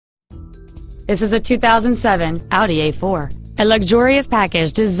This is a 2007 Audi A4, a luxurious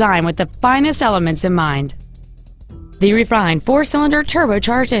package designed with the finest elements in mind. The refined 4-cylinder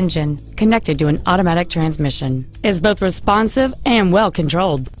turbocharged engine, connected to an automatic transmission, is both responsive and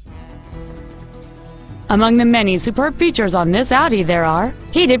well-controlled. Among the many superb features on this Audi there are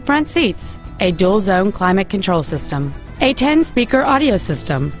heated front seats, a dual-zone climate control system, a 10-speaker audio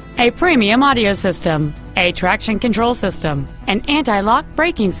system, a premium audio system, a traction control system, an anti-lock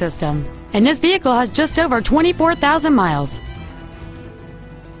braking system, and this vehicle has just over 24,000 miles.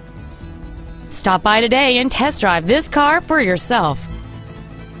 Stop by today and test drive this car for yourself.